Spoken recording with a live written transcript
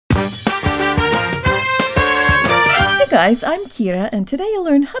guys, I'm Kira, and today you'll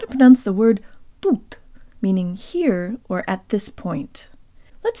learn how to pronounce the word тут, meaning here or at this point.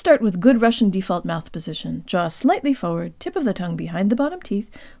 Let's start with good Russian default mouth position. Jaw slightly forward, tip of the tongue behind the bottom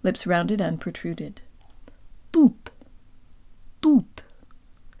teeth, lips rounded and protruded. Тут, тут.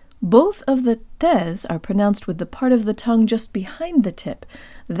 Both of the t's are pronounced with the part of the tongue just behind the tip.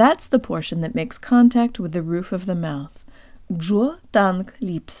 That's the portion that makes contact with the roof of the mouth. Джо танк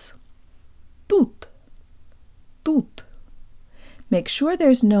lips. Тут. Тут. Make sure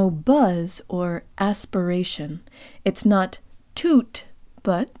there's no buzz or aspiration. It's not toot,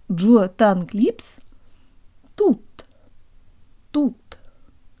 but джо танк lips. Тут. Тут.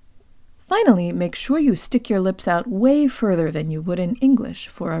 Finally, make sure you stick your lips out way further than you would in English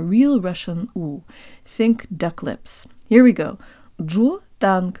for a real Russian U. Think duck lips. Here we go. Джо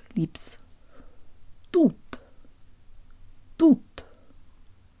танк lips. Тут. Тут.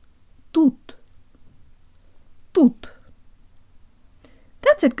 Тут. Тут.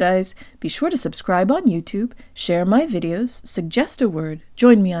 That's it, guys. Be sure to subscribe on YouTube, share my videos, suggest a word,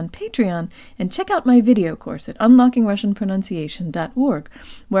 join me on Patreon, and check out my video course at unlockingrussianpronunciation.org,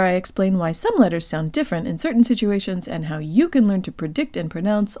 where I explain why some letters sound different in certain situations and how you can learn to predict and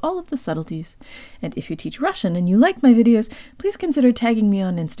pronounce all of the subtleties. And if you teach Russian and you like my videos, please consider tagging me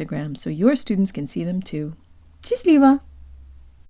on Instagram so your students can see them too. Счастливо!